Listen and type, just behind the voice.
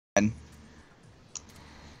And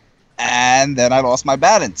then I lost my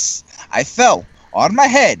balance. I fell on my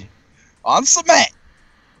head on cement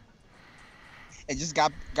and just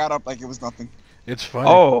got up like it was nothing. It's funny.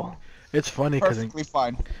 Oh, It's funny because Perfectly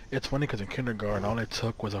fine. in kindergarten all it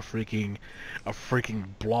took was a freaking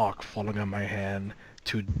block falling on my hand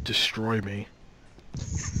to destroy me.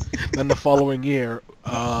 Then the following year,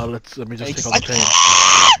 let me just take all the pain.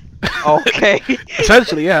 okay.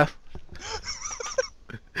 Essentially, yeah.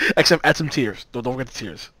 Except add some tears. Don't forget the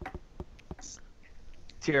tears.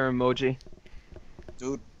 Tear emoji.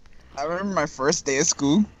 Dude, I remember my first day of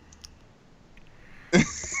school.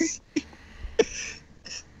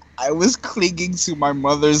 I was clinging to my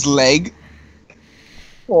mother's leg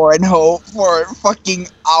for a fucking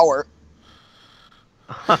hour.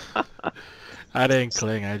 I didn't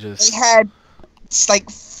cling. I just. I had like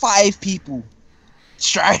 5 people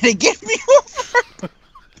trying to get me over.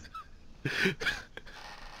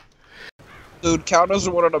 Dude, counters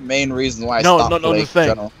are one of the main reasons why I stopped playing the thing.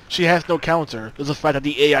 general. She has no counter. There's the fact that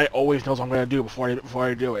the AI always knows what I'm gonna do before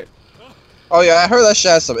I do it. Oh yeah, I heard that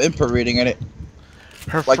shit has some input reading in it.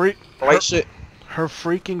 Her Like, shit. Her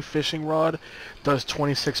freaking fishing rod does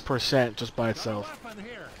 26% just by itself.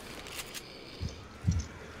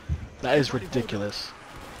 That is ridiculous.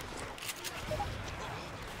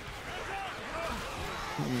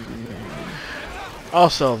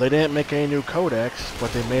 Also, they didn't make any new codex,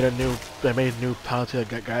 but they made new Palutena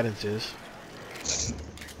guidances.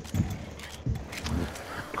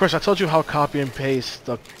 Of course, I told you how copy and paste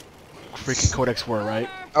the freaking codex were, right?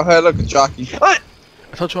 Oh hey, look, a jockey. What?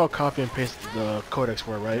 I told you how copy and paste the codex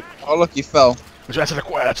were, right? Oh look, you fell. Which answer the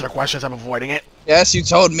questions. I'm avoiding it. Yes, you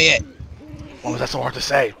told me it. Why was that so hard to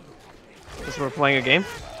say? Because we're playing a game?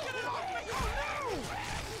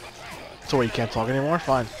 So what, you can't talk anymore?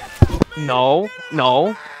 Fine. No.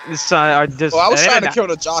 This, this, Well, I was trying to kill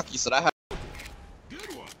the jockey, so that had.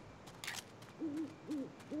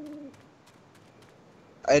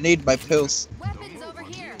 I need my pills. Weapons over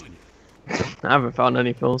here. I haven't found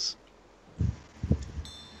any pills.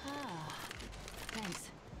 Thanks.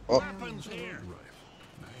 Oh.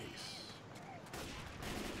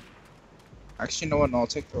 Actually, no one. No, I'll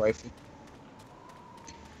take the rifle.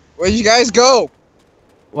 Where'd you guys go?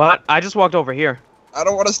 What? I just walked over here. I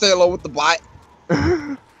don't want to stay alone with the bot.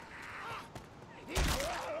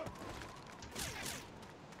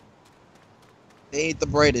 They ain't the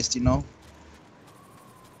brightest, you know.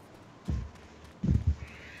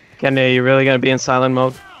 Kenny, are you really gonna be in silent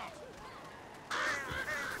mode?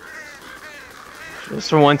 Just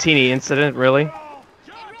for one teeny incident, really?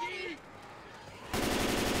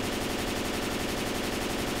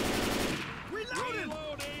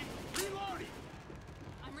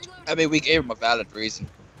 I mean, we gave him a valid reason.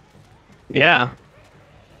 Yeah.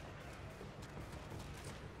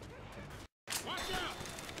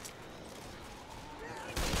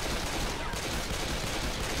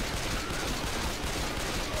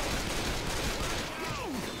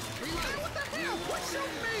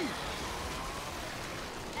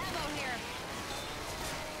 Ammo here.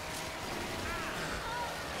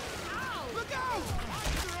 Look out!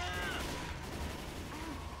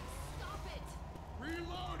 Stop it!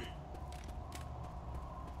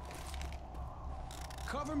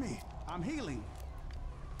 Cover me. I'm healing.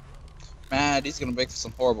 Man, he's gonna make for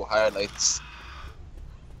some horrible highlights.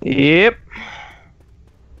 Yep.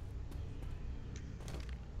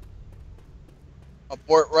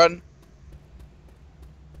 Abort run.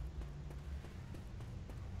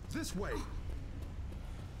 This way.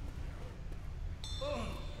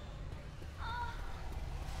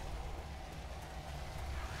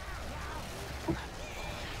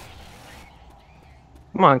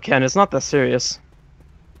 Come on, Ken, it's not that serious.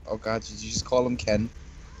 Oh god, did you just call him Ken?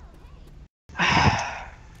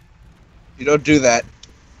 You don't do that.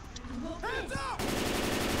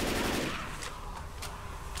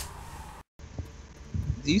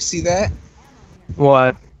 Do you see that?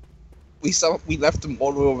 What? We left him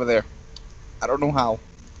all the way over there. I don't know how.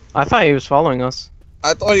 I thought he was following us.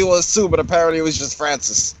 I thought he was too, but apparently it was just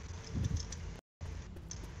Francis.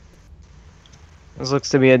 This looks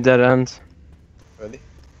to be a dead end. Really?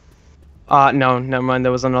 No, never mind,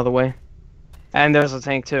 there was another way. And there's a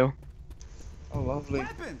tank too. Oh, lovely.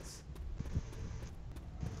 Weapons.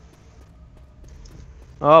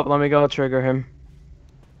 Oh, let me go trigger him.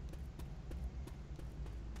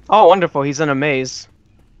 Oh, wonderful, he's in a maze.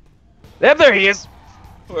 Yep, there he is!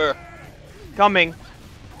 Where? Coming.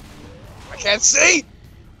 I can't see!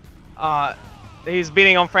 He's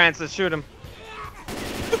beating on Francis, shoot him.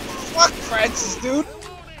 Fuck Francis, dude!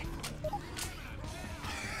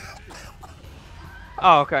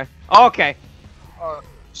 Oh, okay. Okay.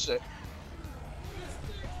 shit.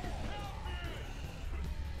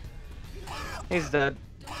 He's dead.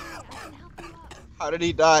 How did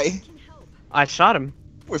he die? I shot him.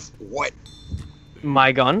 With what?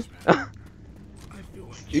 My gun.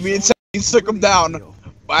 You mean you took him down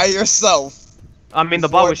by yourself? I mean, the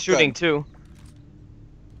bot was Before shooting it's too.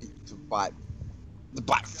 The bot. The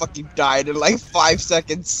bot fucking died in like 5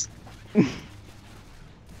 seconds.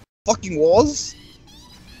 Fucking walls?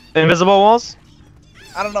 Invisible walls?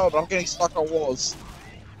 I don't know, but I'm getting stuck on walls.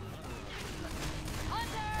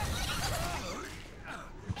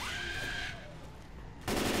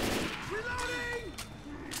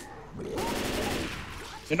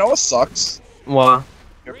 You know what sucks? What?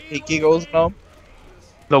 Your pinky goes numb.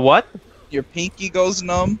 The what? Your pinky goes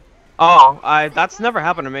numb. Oh, that's never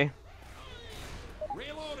happened to me.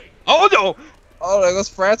 Oh no! Oh, there goes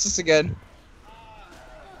Francis again.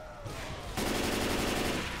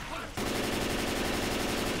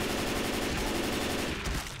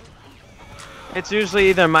 It's usually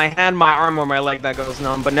either my hand, my arm, or my leg that goes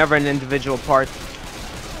numb, but never an individual part.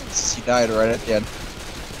 He died right at the end.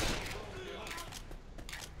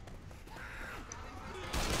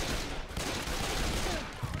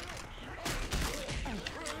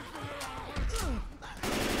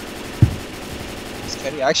 Is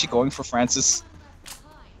Kenny actually going for Francis?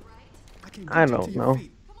 can I get you don't to your know.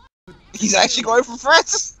 feet. He's actually going for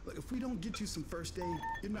Francis? Look, if we don't get you some first aid,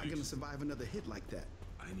 you're not gonna survive another hit like that.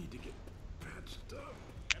 I need to get patched up.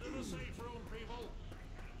 Get in the safe room, people.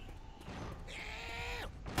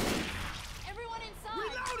 Everyone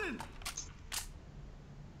inside. Reloading!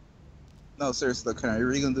 No, seriously, Kenny, are you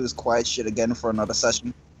really gonna do this quiet shit again for another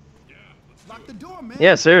session? Lock the door, man.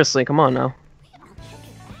 Yeah, seriously, come on now. We are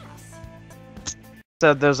kicking ass.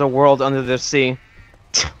 Said there's a world under the sea.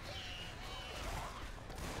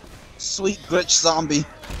 Sweet glitch zombie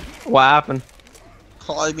What happened?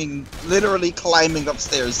 climbing, literally climbing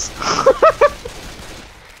upstairs.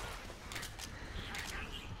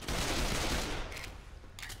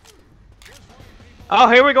 Oh,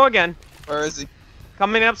 here we go again. Where is he?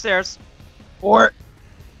 Coming upstairs. Abort!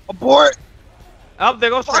 Abort! Oh, there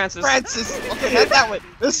goes Fuck Francis. Francis! Okay, head that way.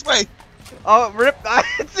 This way. Oh, rip.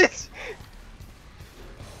 It's-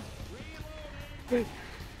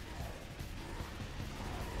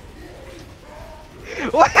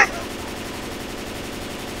 What?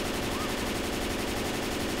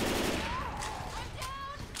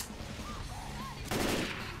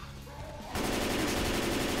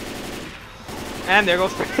 And there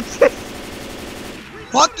goes Francis.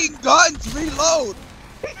 Fucking guns, reload!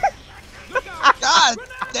 God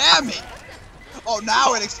damn it! Oh,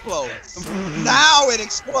 now it explodes. Now it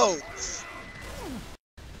explodes.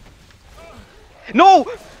 No! I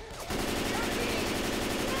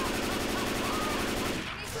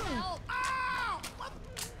need some help.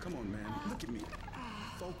 Come on, man. Look at me.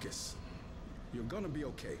 Focus. You're gonna be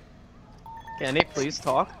okay. Kenny, please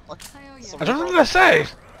talk. I owe you. I don't know what to say.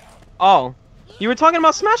 Oh, you were talking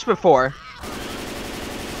about Smash before.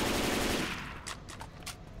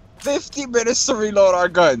 50 minutes to reload our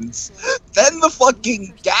guns. Then the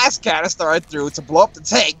fucking gas canister I threw to blow up the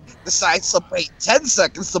tank decides to wait 10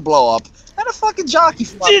 seconds to blow up. And a fucking jockey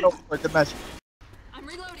flying over for good measure. I'm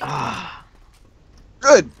reloading. Ah,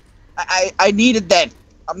 Good. I needed that.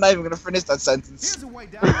 I'm not even gonna finish that sentence. Here's a way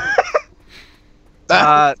down.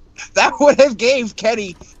 That, that would have gave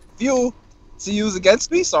Kenny fuel to use against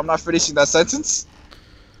me, so I'm not finishing that sentence.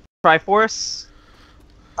 Triforce.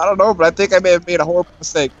 I don't know, but I think I may have made a horrible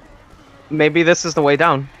mistake. Maybe this is the way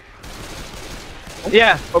down.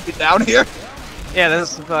 Yeah, I'll be down here. yeah,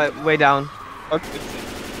 this is the way down. Okay.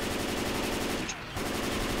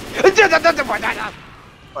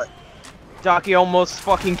 What? Jockey almost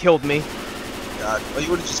fucking killed me. God, well, you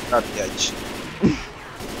would have just grabbed the edge.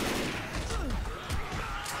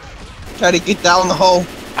 Try to get down the hole.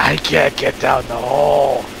 I can't get down the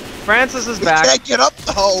hole. Francis is You back. can't get up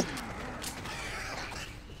the hole.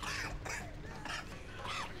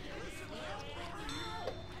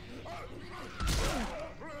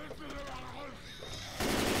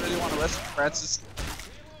 Really want to rescue Francis?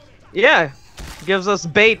 Yeah, gives us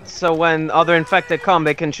bait so when other infected come,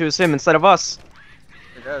 they can choose him instead of us.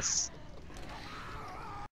 I guess.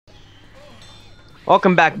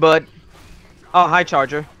 Welcome back, bud. Oh, hi,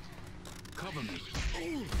 Charger. Cover me.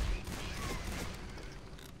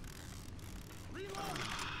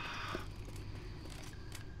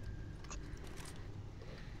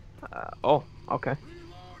 Oh, okay.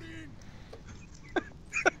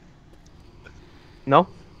 No?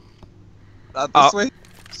 Not this Oh. way?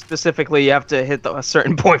 Specifically, you have to hit a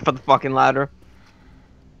certain point for the fucking ladder.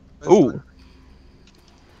 This way. Ooh.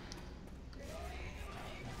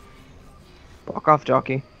 Fuck off,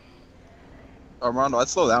 jockey. Armando, I'd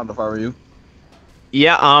slow down if I were you.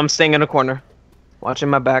 Yeah, I'm staying in a corner. Watching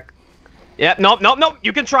my back. Yeah, nope, nope, nope.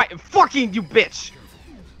 You can try. Fucking you, bitch.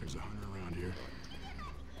 There's a hunter around here.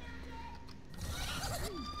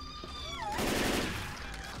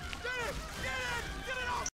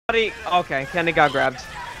 Okay, Kenny got grabbed.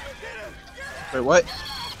 Wait, what?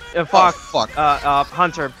 Fuck. Oh, fuck.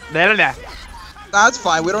 Hunter. Blah, blah, blah. Nah, it's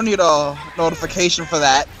fine. We don't need a notification for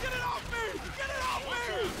that.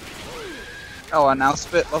 Oh, and now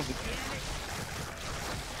spit. Lovely.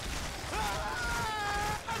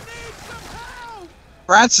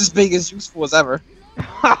 Francis being as useful as ever.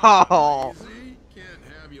 Oh. Can't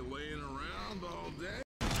have you laying around all day.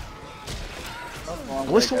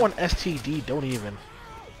 What's the one STD? Don't even.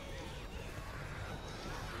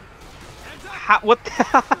 What the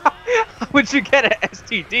How would you get an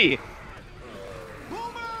STD?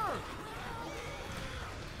 Oh,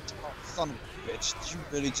 son of a bitch. Did you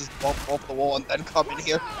really just bump off the wall and then come in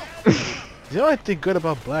here? The only thing good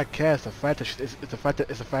about Black Cat is the fact that is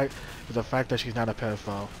the fact that she's not a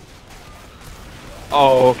pedophile.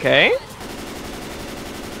 Okay.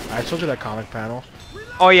 I showed you that comic panel.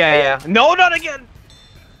 Oh yeah. No, not again.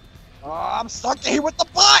 I'm stuck here with the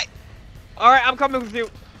butt! All right, I'm coming with you.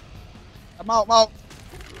 I'm out, I'm out.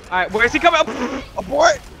 All right, where's he coming?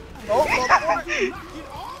 Abort! No, abort!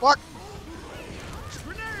 Fuck!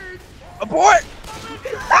 Abort!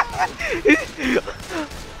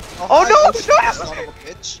 Oh, no! Son of a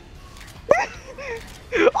bitch.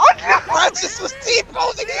 Oh no! Francis was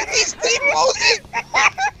T-posing! He's T-posing!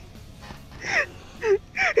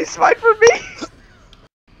 He's fine for me.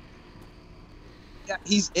 Yeah,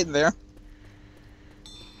 he's in there.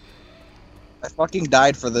 I fucking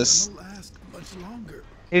died for this. It'll last much longer.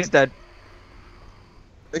 He's dead.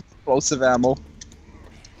 Explosive ammo.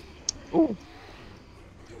 Ooh.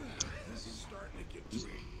 This is starting to get to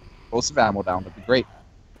me. Explosive ammo down, that'd be great.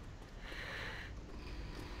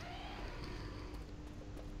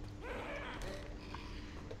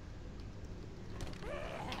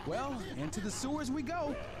 Well, into the sewers we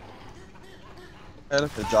go. Hey,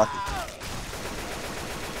 look, the jockey.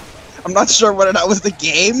 I'm not sure whether that was the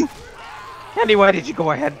game. Andy, why did you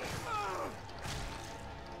go ahead?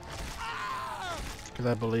 Because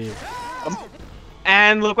I believe.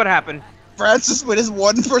 And look what happened. Francis with his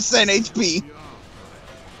 1% HP. He ain't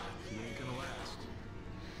gonna last.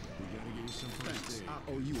 We gotta get you some first aid.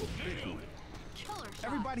 I owe you a big one. Killer shot.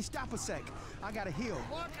 Everybody stop a sec. I gotta heal.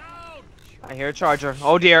 I hear a charger.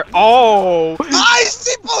 Oh dear. Oh. Ah, he's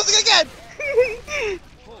T-posing again!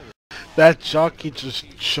 That jockey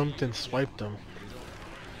just jumped and swiped him.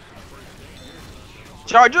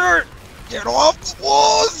 Charger. Get off the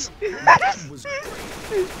walls!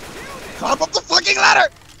 Climb up the fucking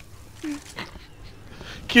ladder!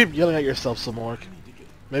 Keep yelling at yourself some more.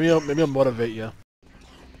 Maybe I'll motivate you.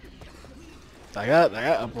 I got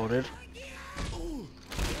uploaded.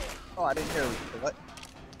 Oh, I didn't hear what?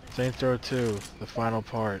 Saints Row 2, the final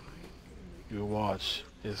part. You watch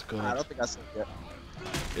is good. I don't think I said it yet.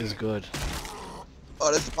 Is good.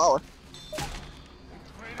 Oh, there's the power.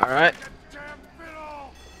 All right.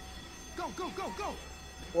 Go, go, go, go!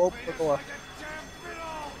 Open the door.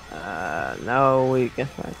 Now we can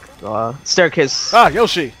staircase. Ah,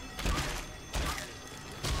 Yoshi!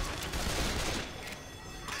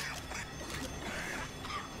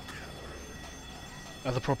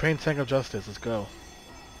 As a propane tank of justice, let's go.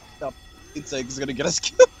 It's like it's gonna get us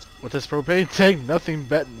killed. With this propane tank, nothing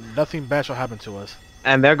bad shall happen to us.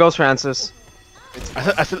 And there goes Francis.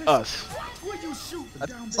 I said us. Will you shoot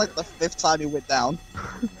down It's like the 5th time he went down.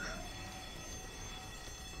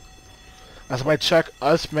 As my check,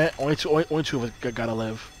 us man, only two of us gotta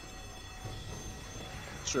live.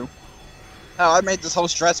 True. Hell, I made this whole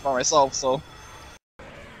stretch by myself, so.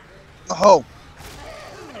 Oh.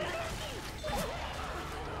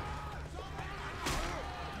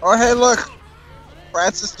 Oh, hey, look!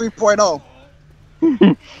 Francis 3.0.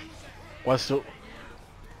 What's the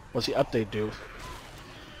update do?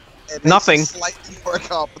 It makes Nothing. you slightly more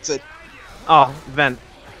competent. Oh, vent.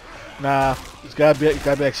 Nah, it's gotta be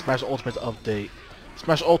like Smash Ultimate update.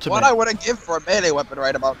 Smash Ultimate. What I wouldn't give for a melee weapon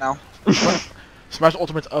right about now. Smash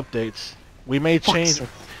Ultimate updates. We made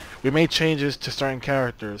changes to certain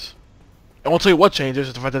characters. I won't tell you what changes.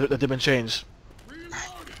 It's the fact that they've been changed.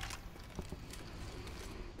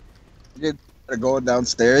 You're going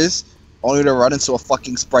downstairs, only to run into a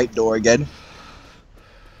fucking sprite door again.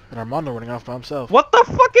 And Armando running off by himself. What the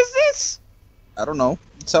fuck is this? I don't know.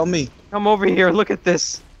 You tell me. Come over here. Look at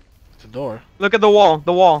this. It's a door. Look at the wall.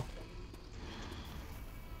 The wall.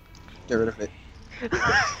 Get rid of it.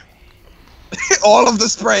 All of the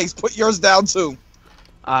sprays. Put yours down too.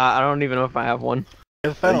 I don't even know if I have one.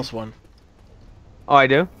 Get the Thanos one. Oh, I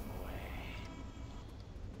do?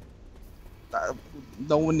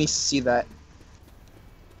 No one needs to see that.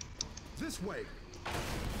 This way.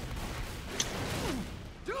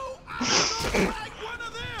 Do I look like one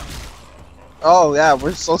of them? Oh yeah,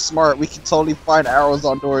 we're so smart. We can totally find arrows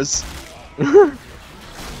on doors.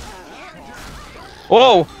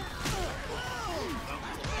 Whoa!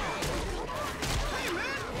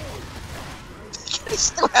 He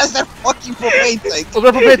still has that fucking propane tank. Oh,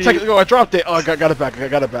 the propane tank. Oh, I dropped it. Oh, I got it back. I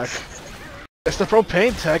got it back. It's the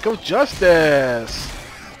propane tank of justice.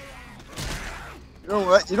 You know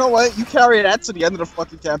what? You know what? You carry that to the end of the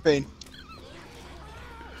fucking campaign.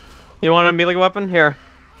 You want a melee weapon? Here.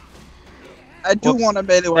 I do Whoops. want a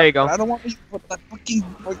melee weapon. There you go. I don't want to put the fucking.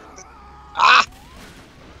 Ah!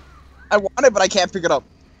 I want it, but I can't pick it up.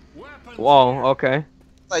 Whoa, okay.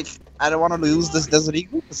 Like, I don't want to lose this Desert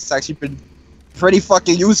Eagle. This has actually been pretty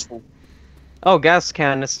fucking useful. Oh, gas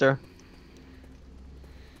canister.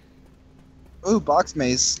 Ooh, box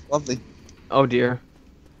maze. Lovely. Oh dear.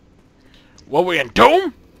 What, we in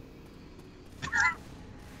Doom?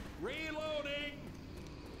 Reloading.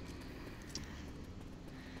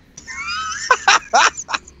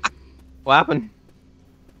 What happened?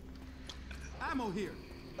 Ammo here.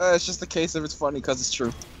 It's just a case of it's funny because it's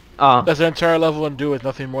true. Oh. That's an entire level in Doom with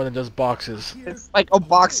nothing more than just boxes. It's like a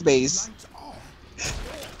box maze. Lights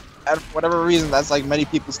off. And for whatever reason, that's like many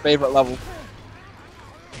people's favorite level.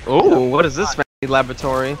 Ooh, what is this fancy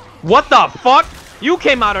laboratory? What the fuck? You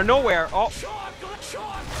came out of nowhere. Oh.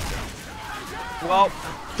 Well,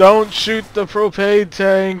 Don't shoot the propane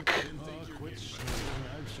tank.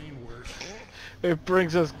 It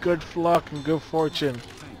brings us good luck and good fortune.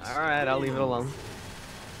 alright, I'll leave it alone.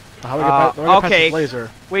 How do we get past okay. this laser?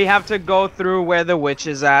 We have to go through where the witch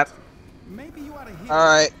is at. Maybe you ought to hit.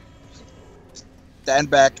 Alright. Stand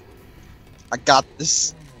back. I got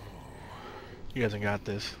this. You guys ain't got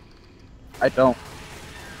this. I don't.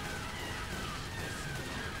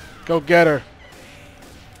 Go get her.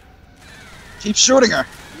 Keep shooting her.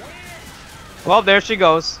 Well, there she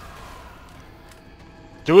goes.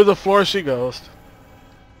 To the floor she goes.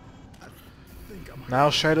 Now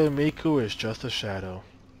Shadow Miku is just a shadow.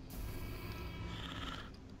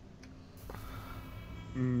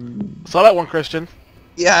 Saw that one, Christian.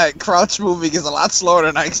 Yeah, crouch moving is a lot slower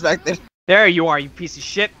than I expected. There you are, you piece of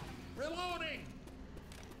shit. Reloading.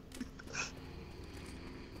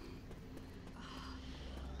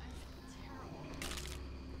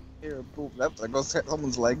 Here, boom, that goes hit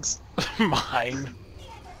someone's legs. Mine.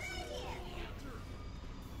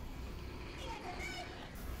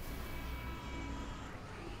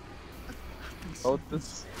 Oh,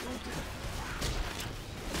 this.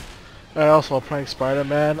 And also, while playing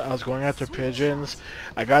Spider-Man, I was going after pigeons.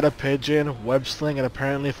 I got a pigeon, web sling, and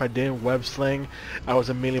apparently if I didn't web sling, I was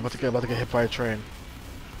immediately about to get hit by a train.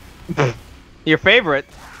 Your favorite.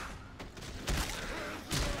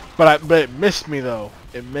 But it missed me though.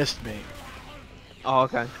 It missed me. Oh,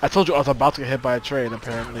 okay. I told you I was about to get hit by a train,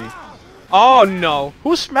 apparently. Oh no.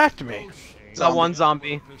 Who smacked me? That one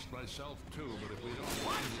zombie.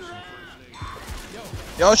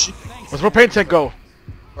 Yoshi. Where's the propane tank go?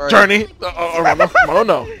 Where- Journey! Mono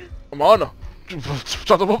no. Mono.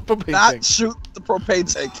 Shut the propane Not tank. shoot the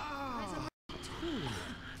propane tank.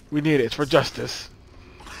 We need it. It's for justice.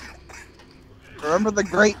 Remember the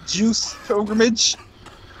Great Juice pilgrimage?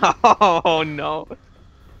 Oh no.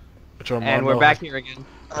 Which And Armando we're back has- here again.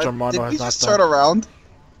 which Armando Did has we not just done. turn around?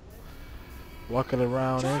 Walking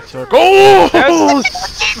around in circles.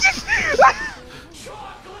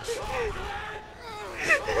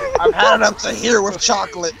 I've had it up to here with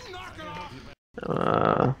chocolate.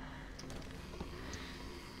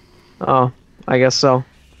 Oh, I guess so.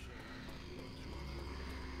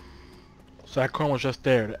 So that coin was just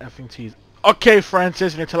there, the effing tease. Okay,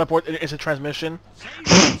 Francis, and your teleport is a transmission.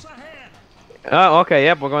 Oh, okay,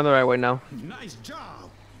 yep, we're going the right way now. Nice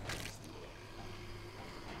job.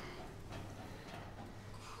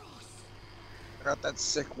 I got that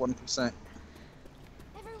sick 1%.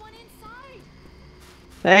 Everyone inside.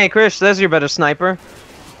 Hey, Chris, there's your better sniper.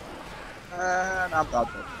 Not that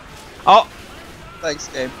good. Oh, Thanks,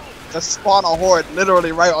 game. Just spawn a horde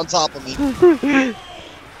literally right on top of me.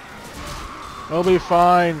 It'll be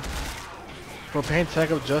fine. Propane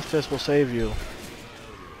tank of justice will save you.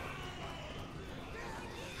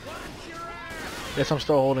 Yes, I'm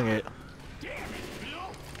still holding it.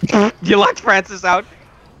 you locked Francis out.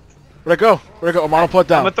 Where'd it go? Where'd it go? Amano, put it I'm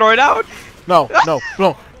down. gonna throw it out. No, no,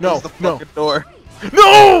 no, no, Close the no. fucking door.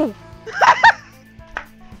 No!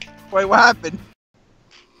 Wait, what happened?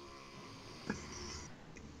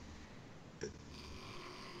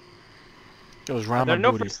 It was Are round there my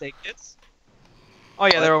no booty. first aid kits? Oh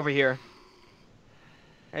yeah, they're over here.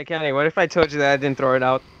 Hey Kenny, what if I told you that I didn't throw it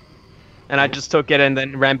out? And I just took it and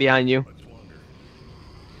then ran behind you?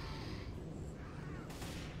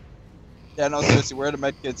 Yeah, no, seriously, where are the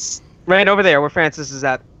medkits? Right over there, where Francis is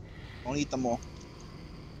at. Don't eat them all.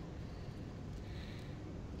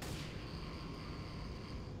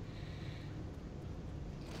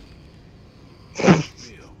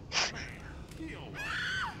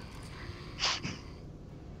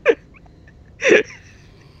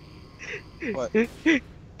 What?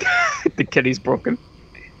 The kitty's broken.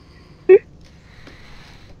 Here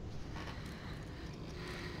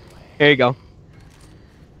you go.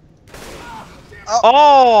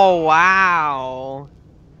 Oh, wow.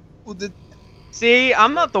 Who did? See,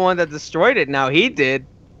 I'm not the one that destroyed it now. He did.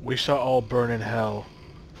 We shall all burn in hell,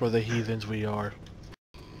 for the heathens we are.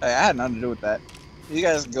 Hey, I had nothing to do with that. You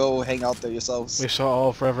guys go hang out there yourselves. We shall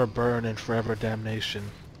all forever burn in forever damnation.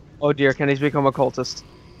 Oh dear, Kenny's become a cultist.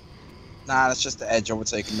 Nah, that's just the edge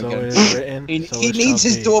overtaking So again. it is written. He, so he it needs shall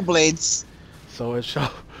his be. dual blades. So it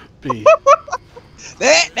shall be.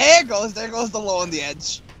 There it goes. There goes the low on the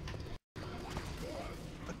edge.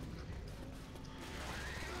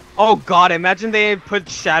 Oh god, imagine they put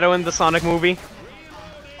Shadow in the Sonic movie.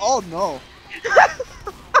 Oh no.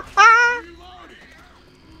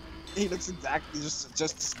 He looks exactly just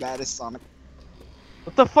as bad as Sonic.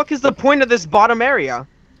 What the fuck is the point of this bottom area?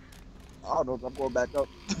 Oh no, I'm going back up.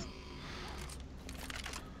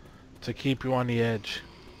 To keep you on the edge.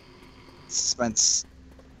 Suspense.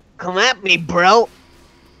 Come at me, bro.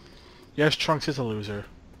 Yes, Trunks is a loser.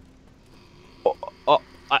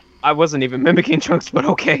 I wasn't even mimicking Trunks, but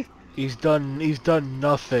okay. He's done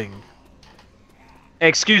nothing.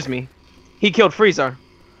 Excuse me. He killed Frieza.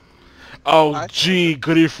 Oh gee,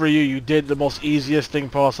 goody for you, you did the most easiest thing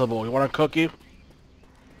possible. You want a cookie?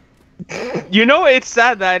 You know, it's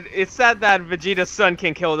sad that Vegeta's son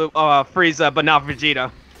can kill the Frieza, but not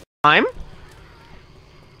Vegeta. Time?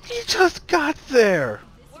 He just got there!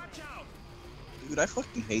 Dude, I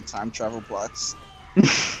fucking hate time travel plots.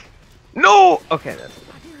 No! Okay, that's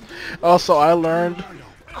Also, I learned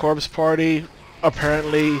Corpse Party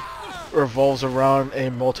apparently revolves around a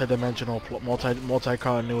multi-dimensional,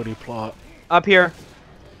 multi-continuity plot. up here.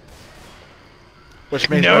 Which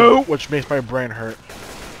makes No! which makes my brain hurt.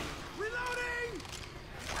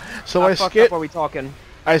 So How I fucked up skipped are we talking?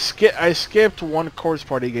 I skipped one Corpse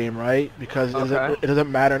Party game, right? Because Okay. it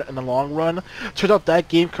doesn't matter in the long run. Turns out that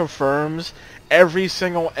game confirms every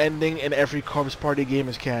single ending in every Corpse Party game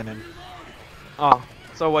is canon. Oh,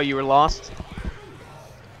 so what, you were lost?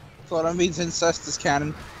 So that means incest is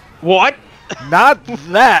canon. What? Not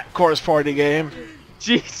that Corpse Party game.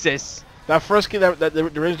 Jesus. That first game, that the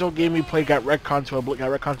original game we played got retconned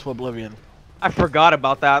to oblivion. I forgot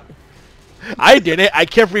about that. I did it. I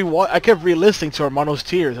kept re-listening to Armando's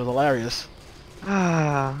tears. It was hilarious.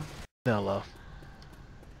 Ah. Hello.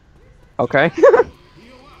 Okay.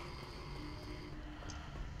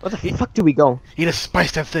 Where the fuck do we go? You need to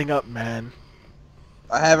spice that thing up, man.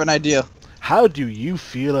 I have an idea. How do you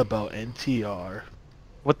feel about NTR?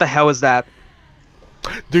 What the hell is that?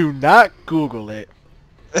 Do not Google it.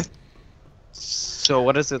 So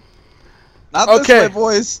what is it? Not Okay. this way,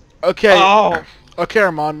 boys. Okay. Oh. Okay,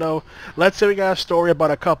 Armando. Let's say we got a story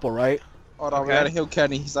about a couple, right? Hold on, we Okay. gotta heal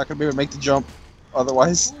Kenny. He's not gonna be able to make the jump.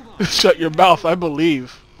 Otherwise. Shut your mouth. I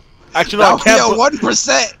believe. Actually, no, Now I can't. we are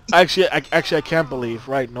 1%. Actually, I can't believe.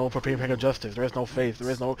 Right? No, for paying justice. There is no faith. There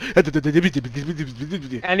is no.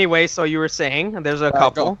 Anyway, so you were saying there's a Alright,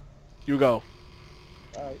 couple. You go.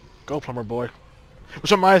 Alright. Go, plumber boy.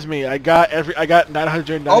 Which reminds me, I got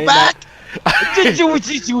 999. Go back!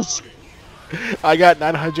 I got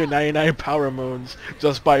 999 power moons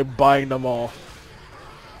just by buying them all.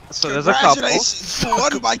 So there's a couple Congratulations, you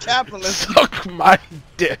won by capitalism. Suck my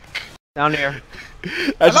dick. down here.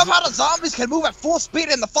 I love how the zombies can move at full speed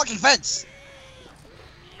in the fucking fence.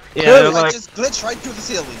 Yeah, Clearly, they're Like, like just glitch right through the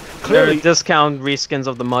ceiling. they're Clearly, discount reskins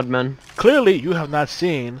of the Mudmen. clearly, you have not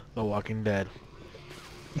seen The Walking Dead.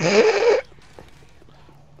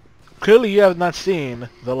 Clearly, you have not seen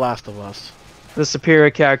The Last of Us. The superior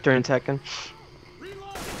character in Tekken.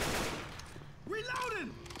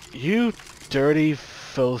 Reloading! You dirty,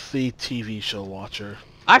 filthy TV show watcher.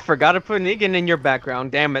 I forgot to put Negan in your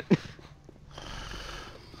background. Damn it.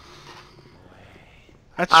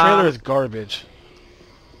 That trailer is garbage.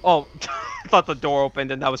 Oh, I thought the door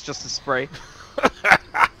opened and that was just a spray.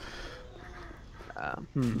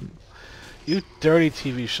 You dirty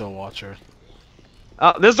TV show watcher.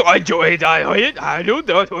 This I do it. I do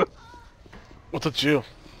What's with you?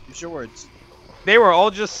 Use your words. They were all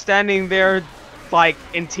just standing there like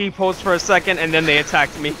in T-pose for a second, and then they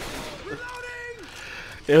attacked me.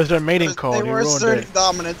 It was their mating call. They You were ruined asserting it.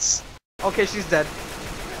 dominance. Okay, she's dead.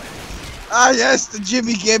 Ah yes, the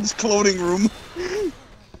Jimmy Gibbs clothing room.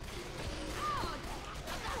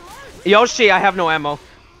 Yoshi, I have no ammo.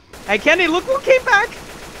 Hey, Kenny, look who came back!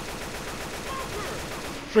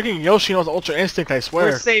 Freaking Yoshi knows Ultra Instinct, I We're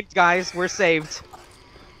swear. saved, guys. We're saved.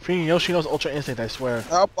 Freaking Yoshi knows Ultra Instinct, I swear.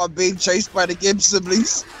 Help, I'm being chased by the Gibbs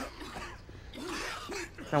siblings.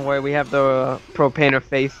 Don't worry, we have the propane of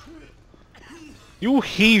faith. You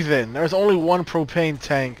heathen! There's only one propane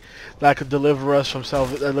tank that could deliver us from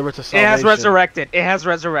deliver to It salvation. has resurrected. It has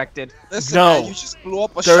resurrected. Listen, No. man, you just blew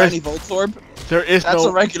up a There shiny is- Voltorb. There is That's a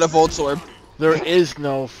no, regular Voltorb. there is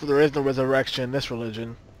no resurrection in this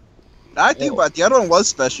religion. Now I think about it, the other one was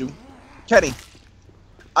special. Kenny,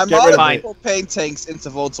 I Get rid of modded it. propane tanks into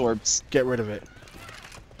Voltorbs. Get rid of it.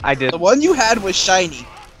 I did. The one you had was shiny.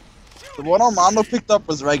 The one Armando picked up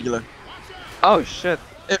was regular. Oh shit.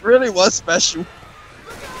 It really was special.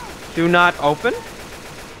 Do not open?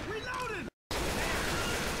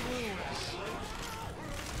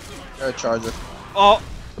 Air charger. Oh.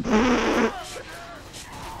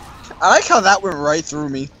 I like how that went right through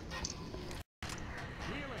me.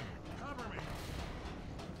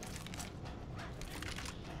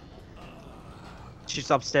 She's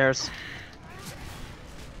upstairs.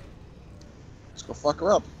 Let's go fuck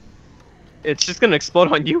her up. It's just gonna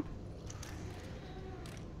explode on you.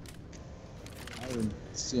 I didn't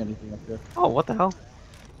see anything up there. Oh, what the hell?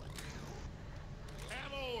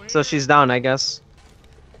 So she's down, I guess.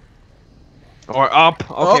 Or up.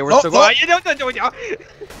 Okay, Oh, we're oh, still going.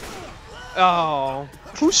 Oh.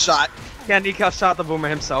 Who shot? Candy shot the boomer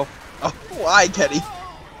himself. Oh, why, Kenny?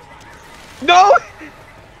 No!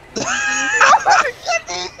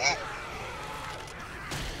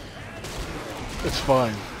 It's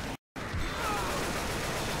fine.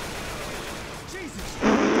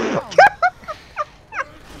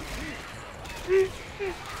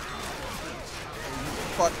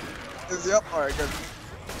 Fuck. Is he up? Alright, good.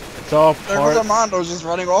 It's all There goes part. Armando just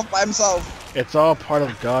running off by himself. It's all part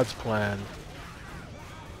of God's plan.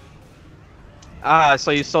 Ah,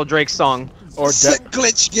 so you stole Drake's song. Or Sick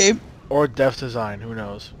glitch game. or Death's design. Who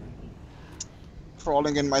knows?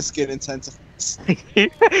 Crawling in my skin intensifies.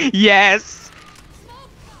 Yes!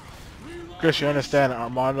 Chris, you understand?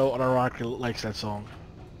 Armando unironically likes that song.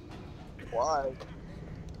 Why?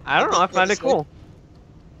 I don't know, I find it cool.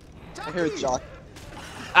 I hear Jock.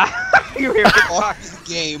 You hear me talk. Off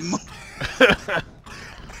the game.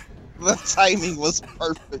 The timing was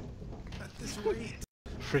perfect.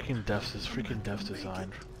 Freaking Death's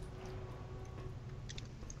design.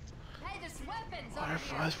 Hey, there's weapons Why over is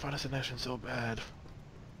here. Final Destination so bad?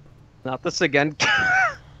 Not this again.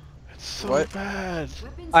 It's so What? bad.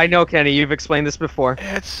 Weapons I know, Kenny, you've explained this before. It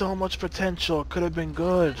had so much potential. Could have been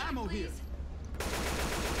good. Ammo here.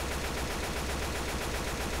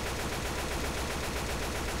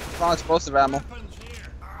 Strong explosive ammo.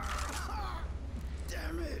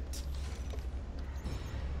 Damn it.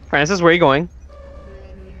 Francis, where are you going?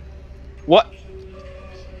 What? What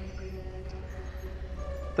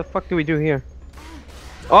the fuck do we do here?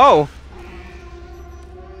 Oh!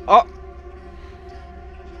 Oh!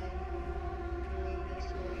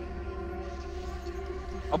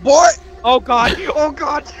 Abort! Oh god! Oh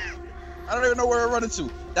god! I don't even know where we're running to.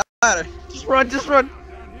 That matter. Just run, just run!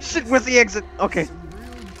 Shit, where's the exit? Okay. Some real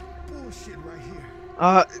bullshit right here.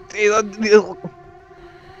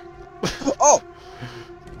 Oh!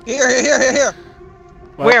 Here.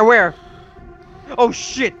 What? Where? Oh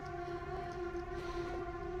shit!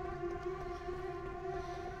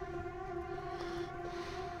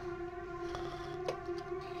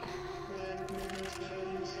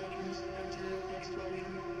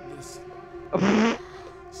 This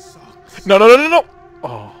sucks. No.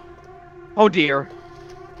 Oh. Oh dear.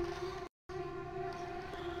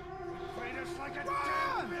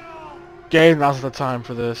 Game, now's the time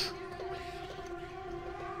for this.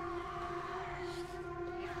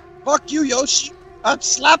 Fuck you, Yoshi. I'll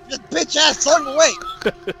slap your bitch ass tongue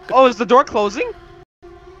away. Oh, is the door closing?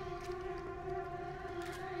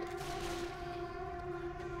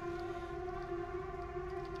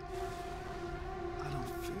 I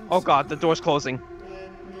don't feel Oh so god, the good. door's closing.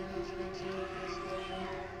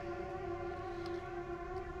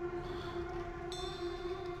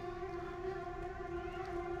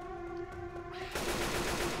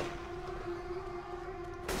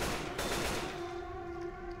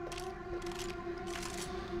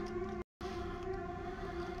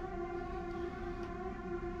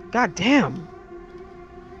 God damn.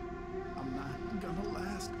 I'm not gonna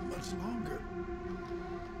last much longer.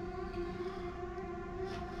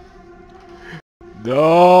 No.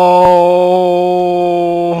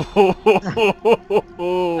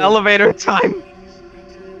 Elevator time.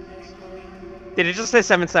 Did it just say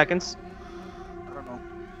 7 seconds? I don't know.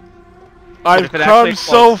 I've if it come actually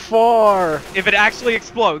so far. If it actually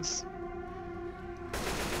explodes.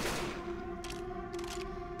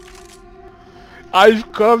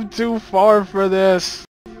 I've come too far for this.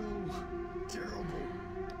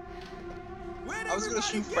 I was gonna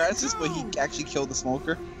shoot Francis, but he actually killed the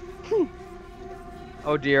smoker.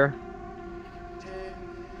 Oh dear.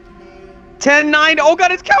 10, 9. Oh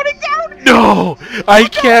god, it's counting down. No, I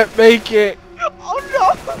can't make it. Oh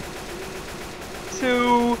no.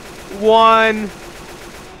 2, 1.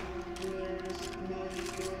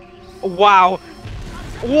 Wow.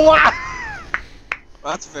 Wow.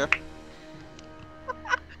 That's fair.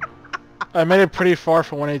 I made it pretty far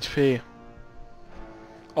for 1 HP.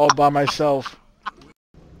 All by myself.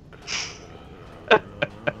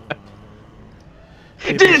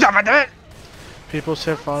 People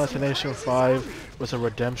said Final Destination 5 was a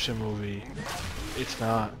redemption movie. It's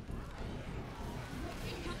not.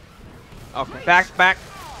 Okay, back.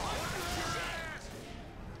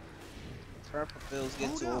 Purple Bill's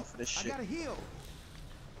getting too old for this I shit. gotta heal.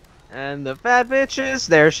 And the fat bitches,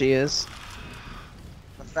 there she is.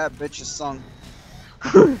 The fat bitch is sung.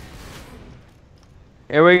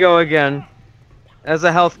 Here we go again. As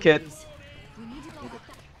a health kit.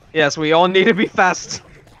 Yes, we all need to be fast.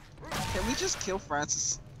 Can we just kill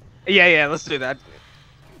Francis? Yeah, let's do that.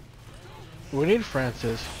 We need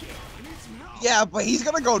Francis. Yeah, but he's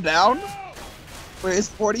gonna go down with his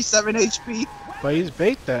 47 HP. But he's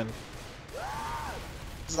bait then.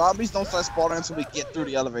 Zombies don't start spawning until we get through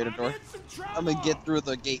the elevator door. I mean, get through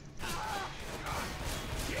the gate.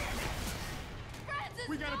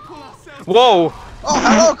 We gotta pull ourselves. Whoa! Oh,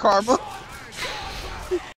 hello, Karma.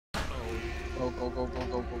 Go.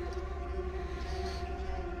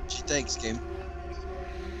 Thanks, game.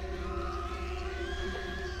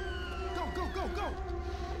 Go.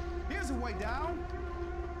 Here's a way down.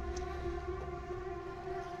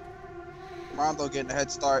 Rondo getting a head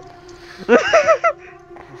start. Go.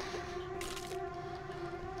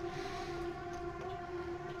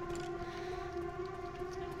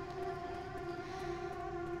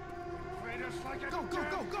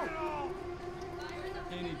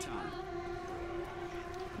 Anytime.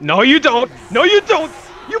 No, you don't! No, you don't!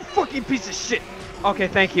 You fucking piece of shit! Okay,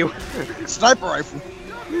 thank you. Sniper rifle.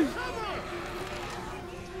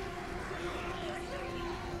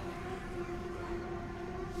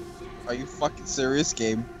 Are you fucking serious,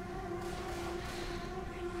 game?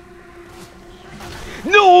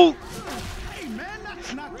 No! Hey man,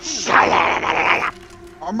 that's not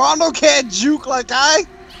cool. Armando can't juke like I.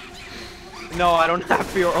 No, I don't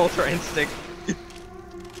have your Ultra Instinct.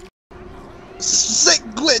 Sick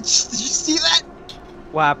glitch. Did you see that?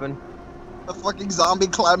 What happened? The fucking zombie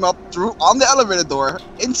climbed up through on the elevator door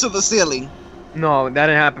into the ceiling. No, that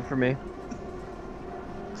didn't happen for me.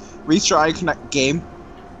 Retry and connect game.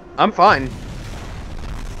 I'm fine.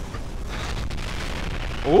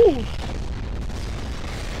 Ooh.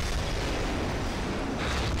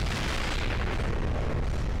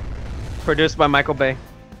 Produced by Michael Bay.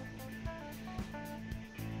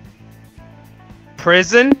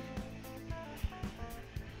 Prison?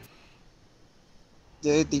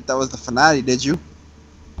 Didn't think that was the finale, did you?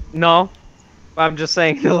 No. I'm just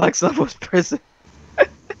saying the next level was prison.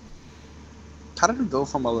 How did it go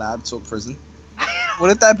from a lab to a prison?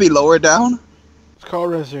 Wouldn't that be lower down? It's called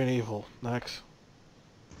Resident Evil. Next.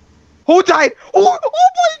 Who died? Oh my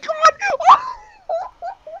god!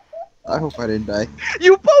 I hope I didn't die.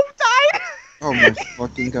 You both died! Oh my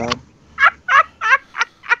fucking god.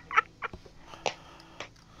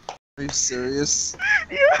 Are you serious?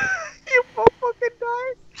 You both fucking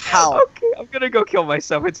died. How? Okay, I'm gonna go kill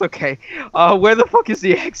myself. It's okay. Where the fuck is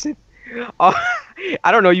the exit?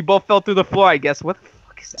 I don't know. You both fell through the floor, I guess. What the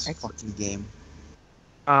fuck is the This exit? fucking game.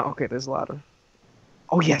 Okay, there's a ladder.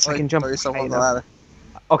 Oh yes, I can jump. Throw yourself high on the enough. ladder.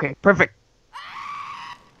 Okay, perfect.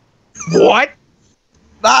 What?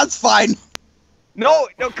 That's fine. No,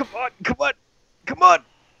 come on.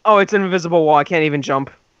 Oh, it's an invisible wall. I can't even jump.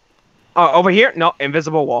 Oh, over here? No,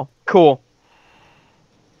 invisible wall. Cool.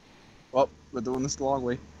 Well, we're doing this the long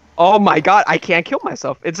way. Oh my god, I can't kill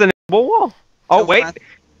myself. It's an invisible wall. Oh, Kill wait. Fran-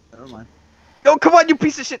 Never mind. No, come on, you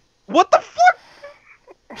piece of shit. What the fuck?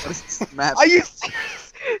 What is this map? Are you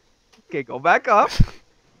serious? Okay, go back up.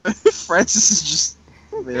 Francis is just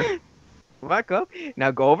there. Go back up.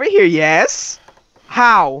 Now go over here, yes.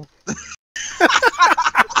 How?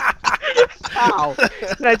 How?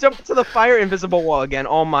 Can I jump to the fire invisible wall again?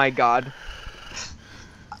 Oh my god.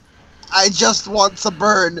 I just want to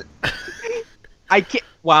burn. I can't.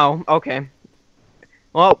 Wow. Okay.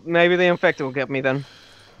 Well, maybe the infected will get me then.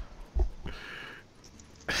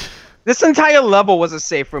 This entire level was a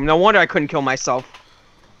safe room. No wonder I couldn't kill myself.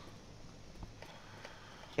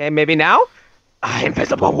 Okay, maybe now? Ah,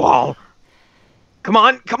 invisible wall. Come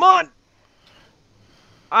on, come on.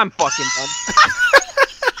 I'm fucking done.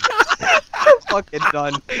 I'm fucking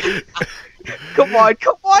done. Come on,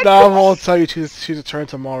 come on. Now I Come on. won't tell you to turn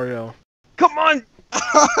to Mario. Come on.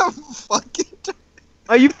 I'm fucking.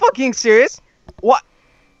 Are you fucking serious? What?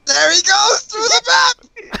 There he goes through the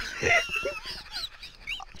map.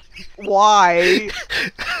 Why?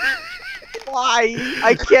 Why?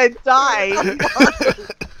 I can't die.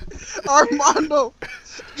 Armando,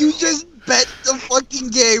 you just bet the fucking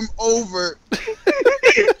game over.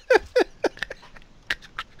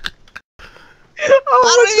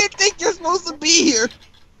 I don't even think you're supposed to be here.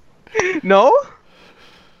 No?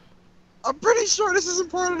 I'm pretty sure this isn't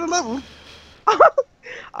part of the level.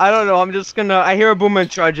 I don't know. I'm just gonna. I hear a Boomer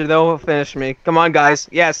Charger. They'll finish me. Come on, guys.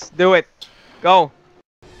 Yes, do it. Go.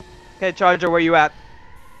 Okay, Charger, where you at?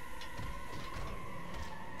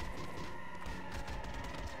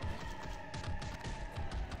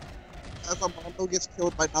 As Armando gets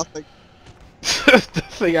killed by nothing. The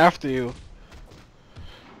thing after you.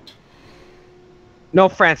 No,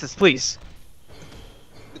 Francis, please.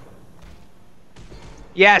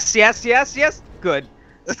 Yes, yes, yes, yes. Good.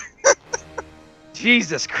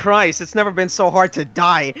 Jesus Christ, it's never been so hard to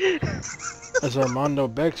die. As Armando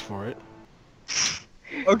begs for it.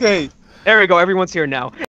 Okay, There we go, everyone's here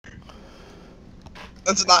now.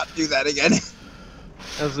 let's not do that again.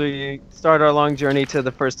 As we start our long journey to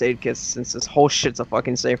the first aid kit, since this whole shit's a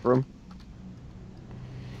fucking safe room.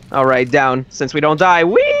 Alright, down. Since we don't die,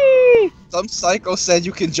 whee! Some psycho said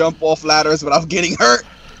you can jump off ladders without getting hurt.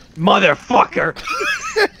 Motherfucker!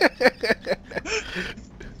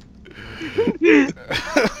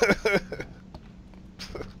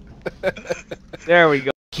 There we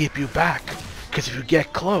go. Keep you back, because if you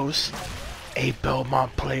get close, a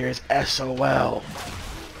Belmont player's SOL.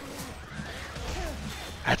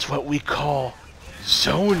 That's what we call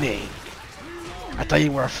zoning. I thought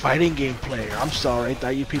you were a fighting game player. I'm sorry. I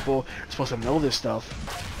thought you people were supposed to know this stuff.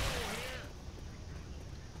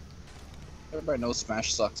 Everybody knows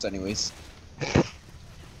Smash sucks anyways.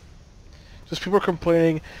 Just people are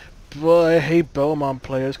complaining, well, I hate Belmont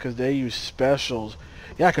players because they use specials.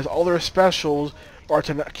 Yeah, because all their specials are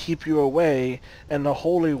to not keep you away, and the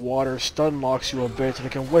holy water stun locks you a bit so they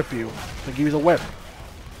can whip you. They give you the whip.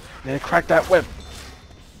 Then crack that whip.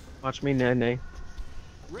 Watch me, Nene.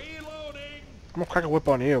 I'm gonna crack a whip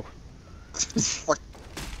on you. Fuck.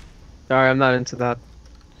 Sorry, I'm not into that.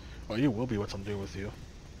 Oh, you will be once I'm done with you.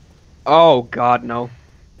 Oh, God, no.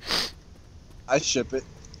 I ship it.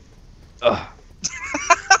 Ugh.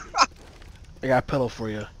 I got a pillow for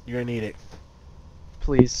you. You're gonna need it.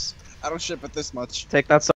 Please. I don't ship it this much. Take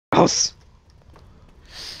that somewhere else.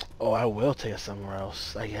 Oh, I will take it somewhere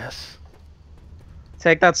else, I guess.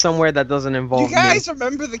 Take that somewhere that doesn't involve You guys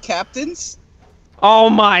remember the captains? me. Oh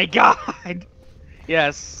my God!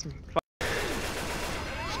 Yes.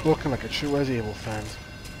 Spoken like a true Resident Evil fan.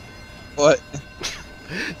 What?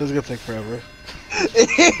 This is gonna take forever.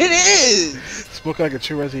 It is! Spoken like a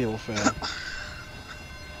true Resident Evil fan.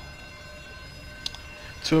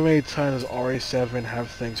 Too many times does RA7 have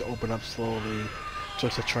things open up slowly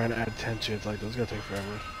just to try and add tension. It's like, this is gonna take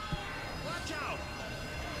forever.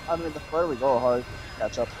 I mean, the further we go, hard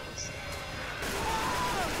catch up with us.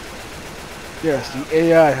 Yes, the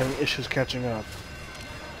AI having issues catching up.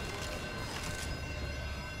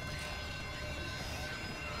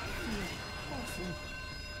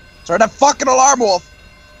 Turn that fucking alarm off!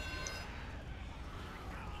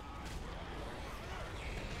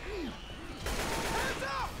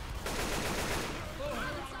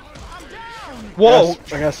 Whoa!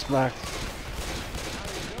 I got smacked.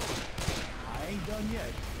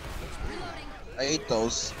 I ate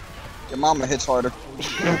those. Your mama hits harder.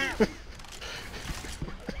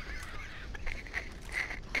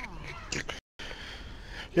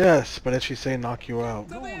 Yes, but did she say knock you out?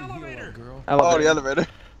 Oh, the elevator.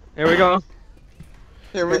 Here we go.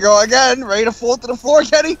 Here we go again. Ready to fall to the floor,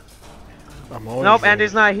 Kenny? I'm always Nope, ready.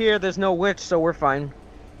 Andy's not here. There's no witch, so we're fine.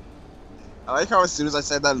 I like how as soon as I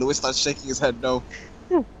said that, Louis starts shaking his head no.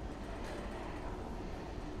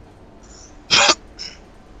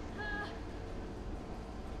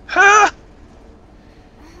 Ha!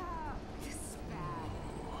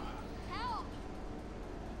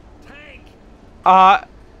 Help!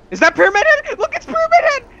 Is that Pyramid Head? Look, it's Pyramid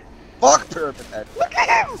Head! Fuck Pyramid Head. Look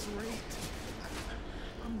at him!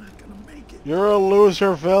 You're a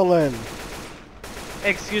loser villain.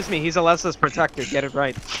 Excuse me, he's Alessa's protector. Get it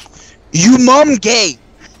right. You mum gay.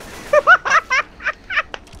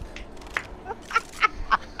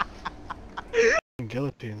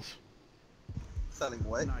 Guillotines. Selling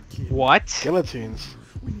what? Not kidding. What? Guillotines.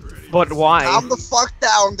 But why? Calm the fuck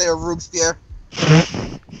down there, Robespierre.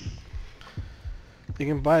 You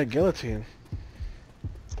can buy a guillotine.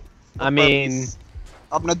 I mean,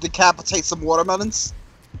 I'm gonna decapitate some watermelons.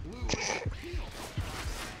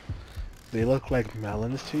 They look like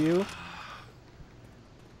melons to you?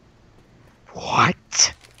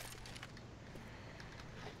 what?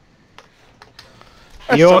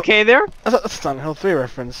 You okay there? That's a Silent Hill 3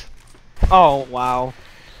 reference. Oh, wow.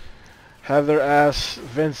 Heather asks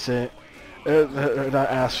Vincent, not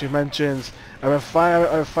asks, she mentions, I've been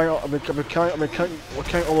counting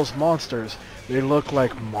all those monsters. They look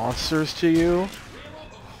like monsters to you?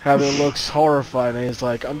 Heather looks horrified and he's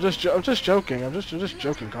like, I'm just joking, I'm just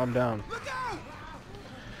joking, calm down.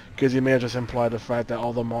 Because he may have just implied the fact that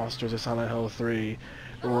all the monsters in Silent Hill 3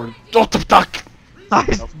 were...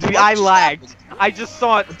 I lagged. I just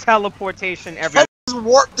saw teleportation everywhere. Just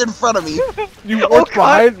warped in front of me. You Oh, worked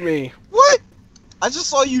God. behind me! What? I just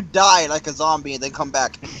saw you die like a zombie and then come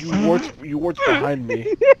back. You worked behind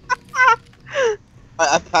me.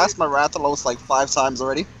 I passed my Rathalos like 5 times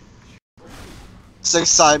already.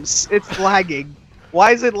 6 times. It's lagging.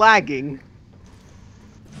 Why is it lagging?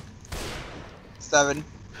 7.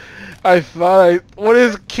 I thought what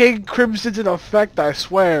is King Crimson's in effect, I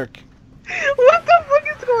swear. What the fuck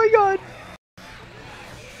is going on?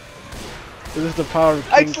 This is the power of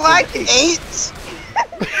King It's lagging. 8.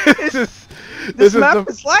 This map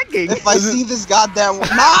is lagging. If I see this goddamn 9.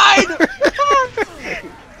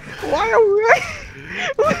 Why are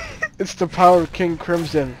we? It's the power of King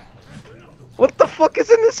Crimson. What the fuck is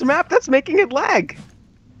in this map that's making it lag?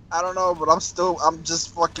 I don't know, but I'm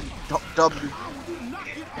just fucking W.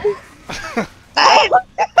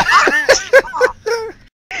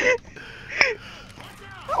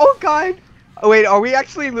 Oh god. Oh, wait, are we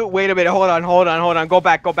actually wait a minute, hold on. Go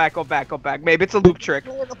back. Maybe it's a loop trick.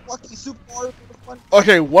 You know the fucking Super Mario for the fun?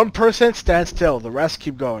 Okay, 1% stand still, the rest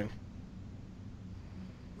keep going.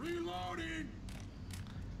 Reloading.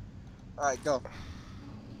 Alright, go.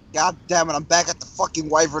 God damn it, I'm back at the fucking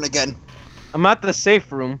Wyvern again. I'm at the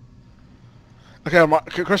safe room. Okay,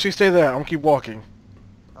 Chris, you stay there, I'm gonna keep walking.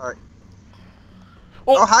 Alright.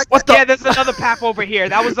 Oh, hi. what the? Yeah, there's another path over here.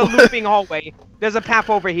 That was a looping hallway. There's a path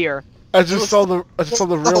over here. I just saw the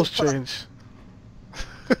rails change.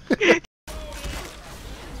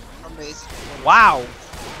 Amazing. Wow.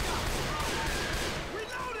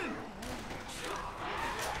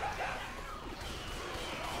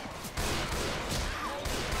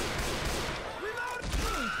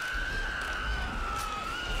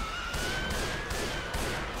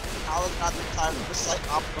 Now is not the time to recite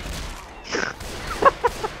opera.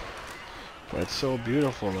 But it's so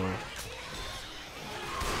beautiful though.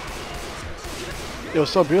 Yo,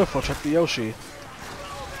 it's so beautiful, check the Yoshi.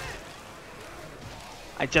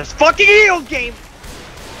 I just fucking healed, game.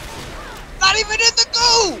 Not even in the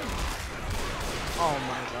goo! Oh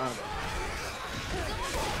my god.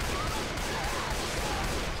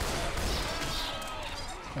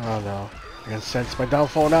 Oh no. I can sense my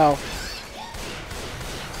downfall now.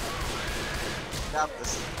 Got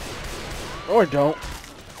this. Or I don't.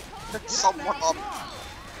 Pick someone up.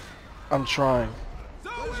 I'm trying.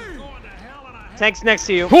 Tank's next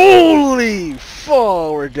to you. Holy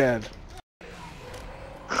fuck, we're dead.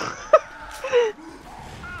 I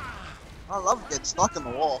love getting stuck in the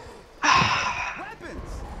wall.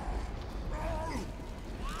 Weapons.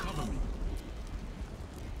 Cover me.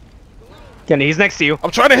 Kenny, he's next to you. I'm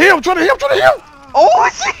trying to heal, Oh,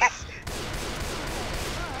 jeez!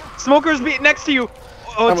 Smoker's next to you.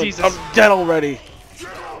 Oh, Jesus. I'm dead already.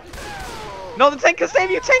 No, the tank can save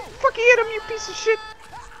you. Tank, fucking hit him, you piece of shit.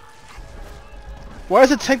 Why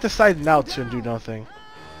does it take the side now to do nothing?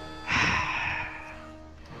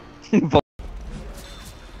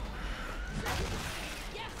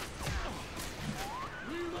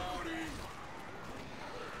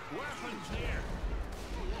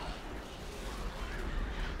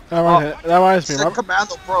 That reminds me. Send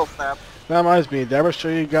Commando Pro, fam. That reminds me. Did I ever show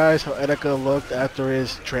you guys how Edeka looked after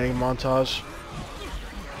his training montage?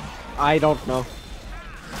 I don't know.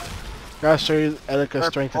 Gotta show you Edeka's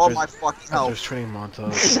strength all after my his, fucking after his health. training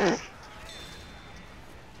montage.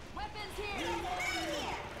 Weapons here.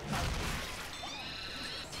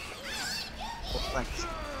 Oh, thanks.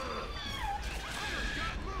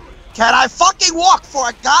 Can I fucking walk for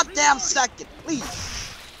a goddamn second, please?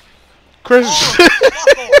 Chris,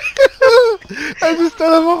 Oh, fuck off. I just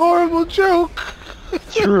thought of a horrible joke.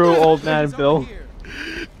 True, old man Bill.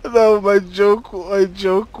 No, my joke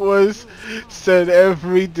was send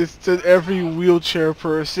every wheelchair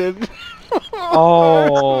person.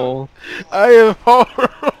 Oh. I am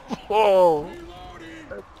horrible.